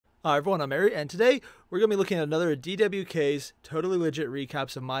Hi everyone, I'm Airier, and today we're going to be looking at another DWK's Totally Legit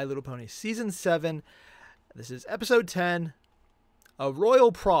recaps of My Little Pony Season 7. This is Episode 10, A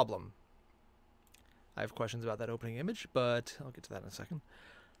Royal Problem. I have questions about that opening image, but I'll get to that in a second.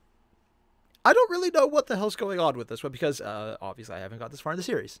 I don't really know what the hell's going on with this one because, obviously I haven't got this far in the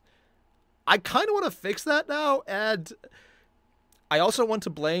series. I kind of want to fix that now, and I also want to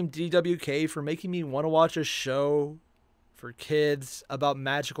blame DWK for making me want to watch a show for kids about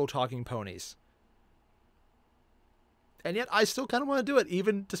magical talking ponies. And yet I still kind of want to do it,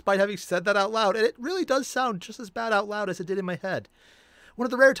 even despite having said that out loud. And it really does sound just as bad out loud as it did in my head. One of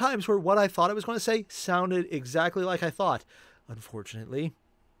the rare times where what I thought I was going to say sounded exactly like I thought. Unfortunately.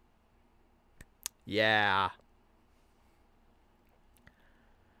 Yeah.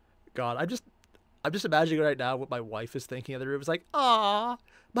 God, I'm just imagining right now what my wife is thinking in the room. It's like, ah,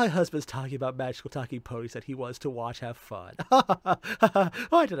 my husband's talking about magical talking ponies that he wants to watch have fun.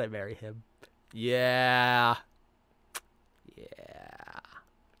 Why did I marry him? Yeah. Yeah.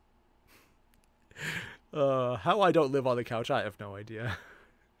 How I don't live on the couch, I have no idea.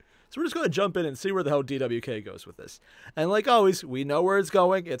 So we're just going to jump in and see where the hell DWK goes with this. And like always, we know where it's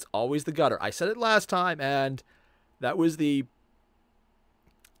going. It's always the gutter. I said it last time, and that was the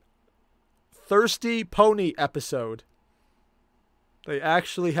Thirsty Pony episode. They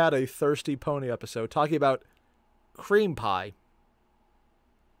actually had a Thirsty Pony episode talking about cream pie.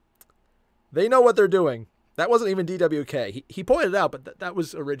 They know what they're doing. That wasn't even DWK. He pointed it out, but that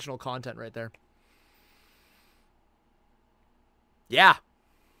was original content right there. Yeah.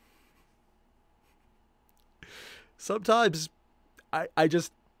 Sometimes I'm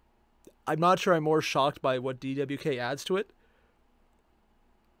not sure I'm more shocked by what DWK adds to it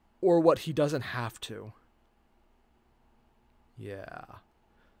or what he doesn't have to. Yeah.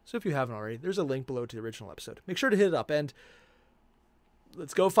 So if you haven't already, there's a link below to the original episode. Make sure to hit it up, and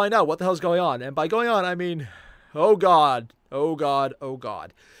let's go find out what the hell's going on. And by going on, I mean, oh God, oh God, oh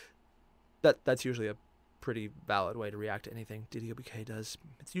God. That's usually a pretty valid way to react to anything DWK does.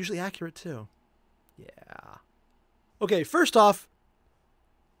 It's usually accurate, too. Yeah. Okay, first off,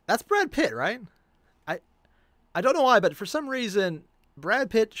 that's Brad Pitt, right? I don't know why, but for some reason,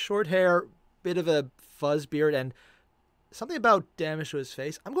 Brad Pitt, short hair, bit of a fuzz beard, and something about damage to his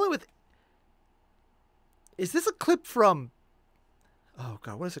face. I'm going with... Is this a clip from... Oh,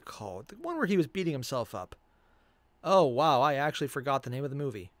 God, what is it called? The one where he was beating himself up. Oh, wow, I actually forgot the name of the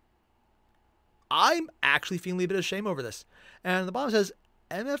movie. I'm actually feeling a bit of shame over this. And the bottom says,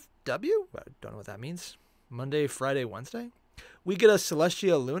 MFW? I don't know what that means. Monday, Friday, Wednesday? We get a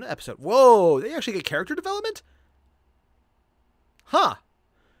Celestia Luna episode. Whoa, they actually get character development? Huh.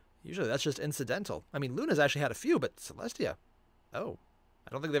 Usually that's just incidental. I mean, Luna's actually had a few, but Celestia? Oh,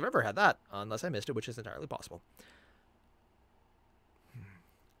 I don't think they've ever had that, unless I missed it, which is entirely possible.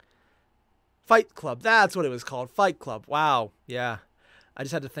 Fight Club, that's what it was called. Fight Club, wow, yeah. I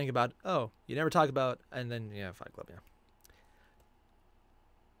just had to think about, oh, you never talk about, and then, yeah, Fight Club, yeah.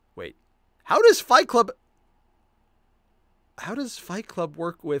 Wait, how does Fight Club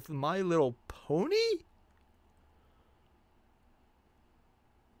work with My Little Pony?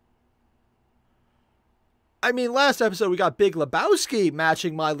 I mean, last episode we got Big Lebowski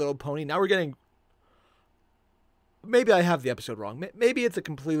matching My Little Pony. Now we're getting... Maybe I have the episode wrong. Maybe it's a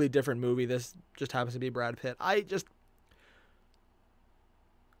completely different movie. This just happens to be Brad Pitt. I kind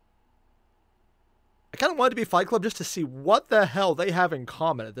of wanted to be Fight Club just to see what the hell they have in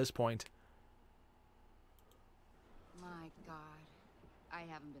common at this point. My God. I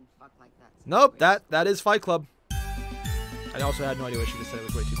haven't been fucked like that. Nope, that is Fight Club. I also had no idea what she just said. It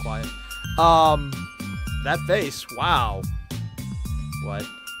was way too quiet. That face, wow. What?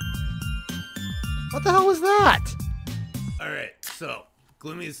 What the hell was that? Alright, so,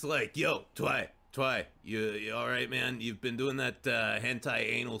 Glimmy's like, yo, Twy, you alright, man? You've been doing that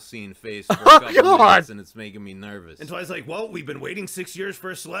hentai anal scene face for a couple minutes, and it's making me nervous. And Twy's like, well, we've been waiting 6 years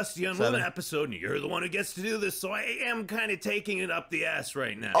for a Celestia and Luna episode, and you're the one who gets to do this, so I am kind of taking it up the ass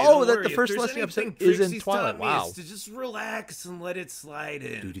right now. Oh, that the first Celestia episode is in Twilight, wow. To just relax and let it slide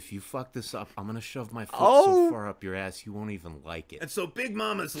in. Dude, if you fuck this up, I'm gonna shove my foot Oh. so far up your ass you won't even like it. And so Big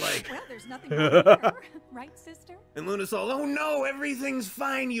Mama's like, Well, there's nothing wrong with her, right, sister? and Luna's all, oh no, everything's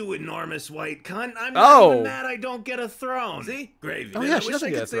fine, you enormous white cunt. I'm not even mad I don't get a throne. See? Gravy. Oh, Man, yeah, I she wish doesn't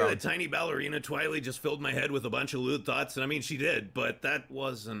I get could a say throne. that tiny ballerina Twilight just filled my head with a bunch of lewd thoughts, and I mean, she did, but that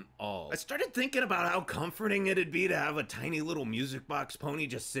wasn't all. I started thinking about how comforting it'd be to have a tiny little music box pony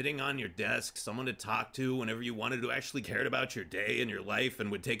just sitting on your desk, someone to talk to whenever you wanted to actually cared about your day and your life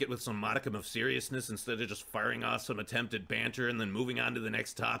and would take it with some modicum of seriousness instead of just firing off some attempted banter and then moving on to the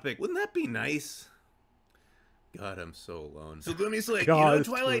next topic. Wouldn't that be nice? God, I'm so alone. So Glimmy's like, God, you know, it's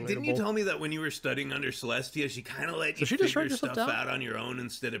too Twilight, didn't you relatable. tell me that when you were studying under Celestia, she kind of let you she just figure wrote stuff yourself down? out on your own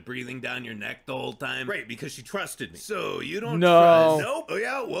instead of breathing down your neck the whole time? Right, because she trusted me. So you don't No. trust? Nope. Oh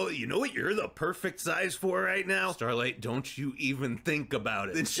yeah, well, you know what you're the perfect size for right now? Starlight, don't you even think about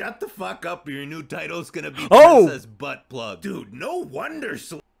it. Then shut the fuck up or your new title's gonna be Princess Butt Plug. Dude, no wonder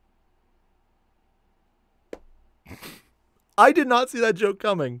I did not see that joke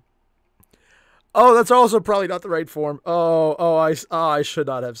coming. Oh, that's also probably not the right form. I should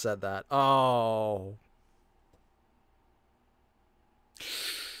not have said that. Oh.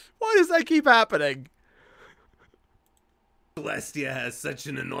 Why does that keep happening? Celestia has such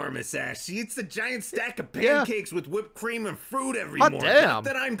an enormous ass. She eats a giant stack of pancakes with whipped cream and fruit every morning. Damn. Not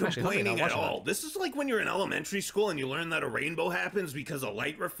that I'm complaining not at all. that. This is like when you're in elementary school and you learn that a rainbow happens because of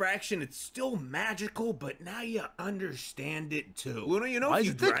light refraction. It's still magical, but now you understand it too. Well, you know, Why if is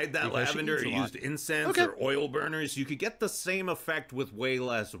you it thick? dried that Because she lavender or eats a lot. used incense Okay. or oil burners, you could get the same effect with way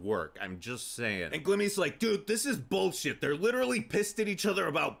less work. I'm just saying. And Glimmy's like, dude, this is bullshit. They're literally pissed at each other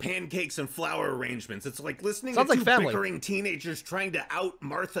about pancakes and flower arrangements. It's like listening Sounds to like two family. bickering teenagers trying to out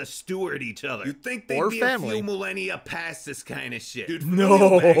Martha Stewart each other. You'd think they'd Or be family. a few millennia past this kind of shit. Dude, No.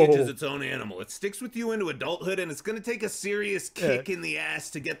 familial baggage is its own animal. It sticks with you into adulthood, and it's gonna take a serious kick in the ass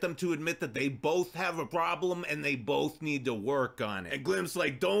to get them to admit that they both have a problem and they both need to work on it. And Glim's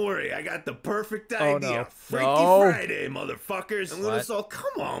like, don't worry, I got the perfect idea. no. Freaky No. Friday, motherfuckers. And Glimm's all,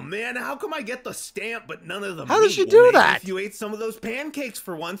 come on, man, how come I get the stamp but none of the How meat? did she Well, do maybe that? If you ate some of those pancakes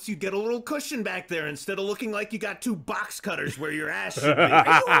for once, you'd get a little cushion back there instead of looking like you got two box cutters where your ass should be. Why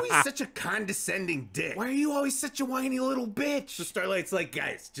are you always such a condescending dick? Why are you always such a whiny little bitch? So Starlight's like,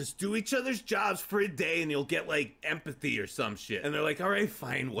 guys, just do each other's jobs for a day and you'll get like empathy or some shit. And they're like, all right,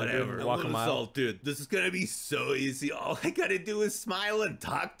 fine, whatever. And walk a Glimm's mile. all, dude, this is gonna be so easy. All I gotta do is smile and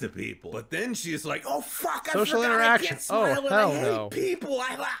talk to people. But then she's like, oh fuck, I Social forgot interaction. I can't smile Oh, and hell I hate no. people.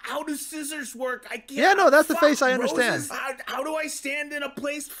 How do scissors work? I can't. Yeah, no, that's the Fuck, face I understand. Roses. How do I stand in a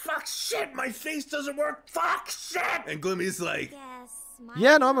place? Fuck shit, my face doesn't work. Fuck shit. And Glimmy's like,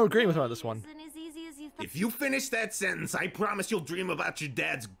 Yeah, no, I'm agreeing with her on this one. if you finish that sentence, I promise you'll dream about your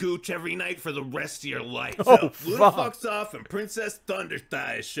dad's gooch every night for the rest of your life. Oh, So Luna fuck. fucks off and Princess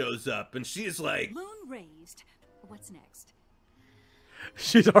Thunderthighs shows up and she's like, Moon raised. What's next?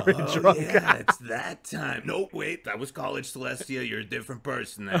 She's already oh drunk. yeah, it's that time. Nope, wait, that was college Celestia. You're a different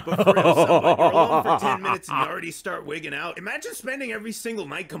person then. But for real, someone, you're alone for 10 minutes and you already start wigging out. Imagine spending every single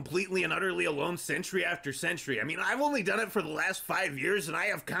night completely and utterly alone century after century. I mean, I've only done it for the last 5 years and I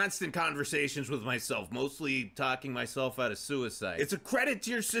have constant conversations with myself, mostly talking myself out of suicide. It's a credit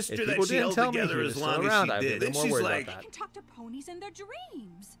to your sister If that people she didn't held tell me together he as was long still as around, she I'd be a did. bit Then more she's worried like, about I that. can talk to ponies in their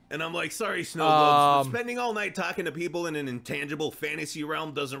dreams. and I'm like, sorry, Snow Globes, but spending all night talking to people in an intangible fantasy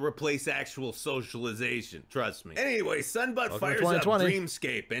realm doesn't replace actual socialization. Trust me. Anyway, Sunbutt Welcome to fires up 2020.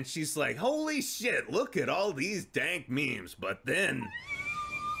 Dreamscape, and she's like, holy shit, look at all these dank memes. But then...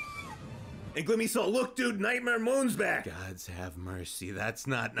 And Glimmy saw, look, dude, Nightmare Moon's back. Gods have mercy. That's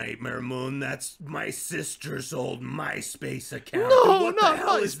not Nightmare Moon. That's my sister's old MySpace account. No, What not the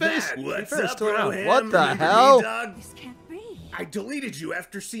hell is MySpace. that? To be What's fair, it's up, still around. Rohan? What the Remember me, hell? dog? This can't be. I deleted you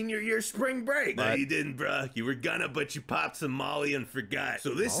after senior year spring break. No, you didn't, bruh. You were gonna, but you popped some Molly and forgot.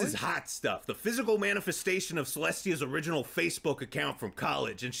 So this is hot stuff. The physical manifestation of Celestia's original Facebook account from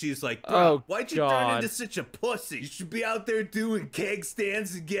college. And she's like, bro, Oh, why'd you God. turn into such a pussy? You should be out there doing keg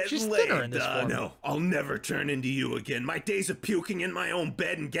stands and getting She's laid, thinner in this dog. one. No, I'll never turn into you again. My days of puking in my own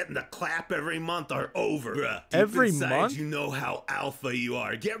bed and getting the clap every month are over. Bruh, deep Every inside, month? you know how alpha you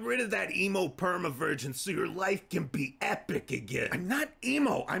are. Get rid of that emo perma virgin so your life can be epic again. I'm not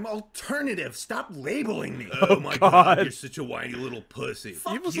emo. I'm alternative. Stop labeling me. Oh my God, you're such a whiny little pussy.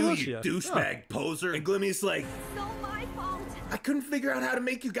 Fuck Evil you, Celestia. douchebag poser. And Glimmy's like, It's all my fault. I couldn't figure out how to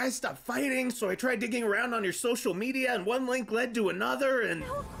make you guys stop fighting, so I tried digging around on your social media, and one link led to another, and...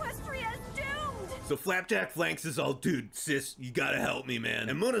 No, Equestria is doomed. So Flapjack Flanks is all, dude, sis, you gotta help me, man.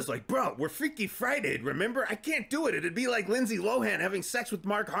 And Muna's like, bro, we're Freaky Friday'd, remember? I can't do it. It'd be like Lindsay Lohan having sex with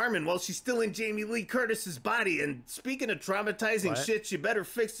Mark Harmon while she's still in Jamie Lee Curtis's body. And speaking of traumatizing shit, you better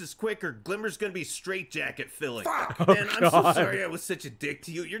fix this quick or Glimmer's gonna be straitjacket filling. Fuck, man, I'm so God. sorry I was such a dick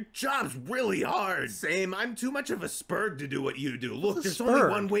to you. Your job's really hard. Same, I'm too much of a spurg to do what you do. Look, What's a there's only spurg?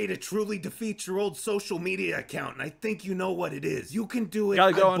 one way to truly defeat your old social media account, and I think you know what it is. You can do it.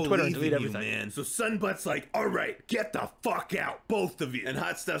 Gotta go I on Twitter and believe delete in you, everything. man. So Sunbutt's like, all right, get the fuck out, both of you. And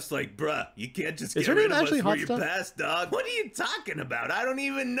Hot Stuff's like, bruh, you can't just Is get her rid name of actually us Hot for your Stuff? past, dog. What are you talking about? I don't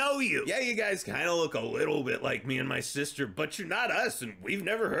even know you. Yeah, you guys kind of look a little bit like me and my sister, but you're not us, and we've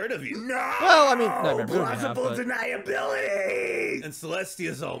never heard of you. No! Well, I mean, no, maybe we have, plausible but- deniability! And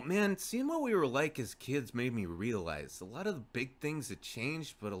Celestia's all, man, seeing what we were like as kids made me realize a lot of the big things have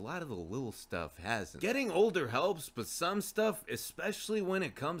changed, but a lot of the little stuff hasn't. Getting older helps, but some stuff, especially when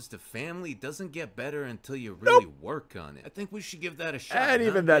it comes to family, doesn't get better until you really work on it. I think we should give that a shot. And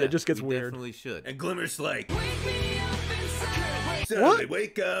even then, it just gets weird. Definitely should. And Glimmer's like, What? so they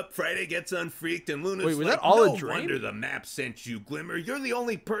wake up, Friday gets unfreaked, and Luna's Wait, was like, that all a no dream? wonder the map sent you, Glimmer. You're the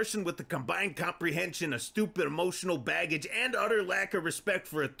only person with the combined comprehension of stupid emotional baggage and utter lack of respect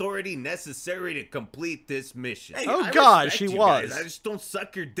for authority necessary to complete this mission. Hey, Oh, I God, respect she you was. guys. I just don't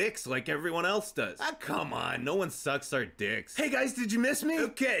suck your dicks like everyone else does. Ah, come on, no one sucks our dicks. Hey guys, did you miss me?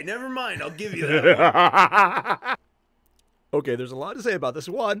 Okay, never mind, I'll give you that one. Okay, there's a lot to say about this.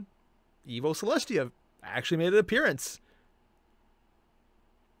 One, Evo Celestia actually made an appearance.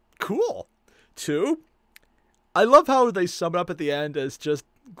 Cool. Two, I love how they sum it up at the end as just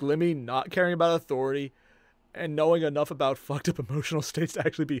Glimmy not caring about authority and knowing enough about fucked up emotional states to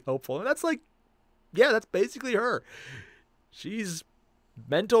actually be helpful. And that's like, yeah, that's basically her. She's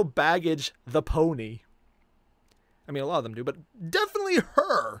mental baggage the pony. I mean, a lot of them do, but definitely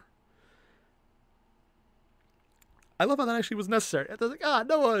her. I love how that actually was necessary. I was like,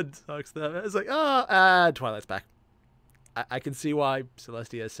 no one sucks them. It's like, Twilight's back. I can see why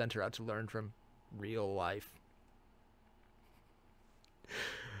Celestia sent her out to learn from real life.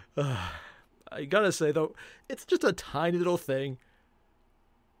 I gotta say, though, it's just a tiny little thing.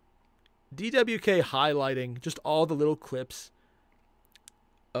 DWK highlighting just all the little clips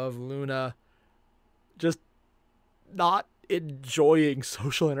of Luna just not enjoying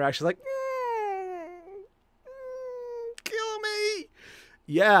social interactions. Like, kill me.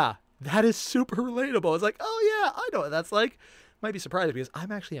 Yeah, that is super relatable. It's like, oh yeah, I know what that's like. Might be surprised because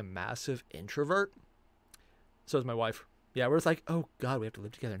I'm actually a massive introvert. So is my wife. Yeah, we're just like, oh God, we have to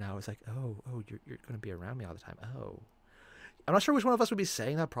live together now. It's like, oh, you're going to be around me all the time. Oh. I'm not sure which one of us would be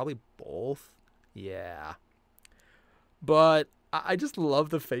saying that. Probably both. Yeah. But I just love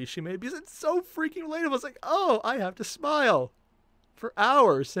the face she made because it's so freaking relatable. It's like, oh, I have to smile for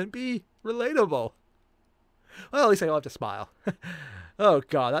hours and be relatable. Well, at least I don't have to smile. Oh,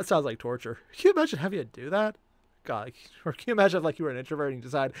 God, that sounds like torture. Can you imagine having to do that? God, or can you imagine if, like, you were an introvert and you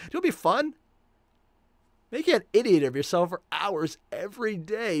decide, it would be fun? Making an idiot of yourself for hours every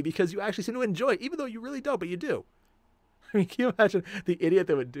day because you actually seem to enjoy it, even though you really don't, but you do. I mean, can you imagine the idiot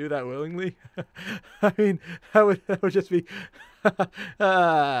that would do that willingly? I mean, that would just be...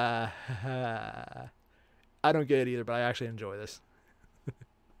 I don't get it either, but I actually enjoy this.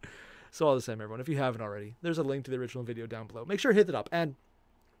 So all the same, everyone, if you haven't already, there's a link to the original video down below. Make sure to hit it up. And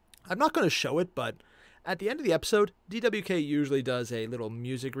I'm not going to show it, but at the end of the episode, DWK usually does a little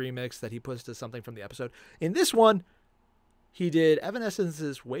music remix that he puts to something from the episode. In this one, he did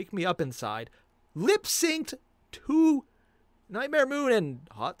Evanescence's Wake Me Up Inside, lip-synced to Nightmare Moon and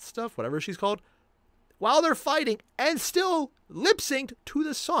Hot Stuff, whatever she's called, while they're fighting, and still lip-synced to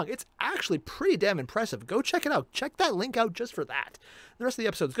the song. It's actually pretty damn impressive. Go check it out. Check that link out just for that. The rest of the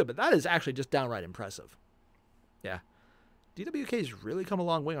episode's good, but that is actually just downright impressive. Yeah. DWK's really come a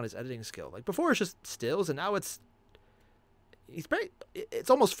long way on his editing skill. Like, before it's just stills, and now it's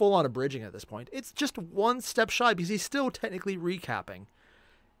almost full-on abridging at this point. It's just one step shy because he's still technically recapping.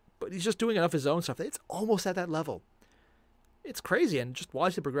 But he's just doing enough of his own stuff that it's almost at that level. It's crazy, and just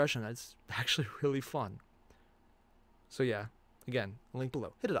watch the progression. It's actually really fun. So yeah, again, link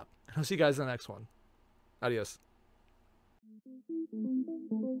below. Hit it up. And I'll see you guys in the next one. Adios.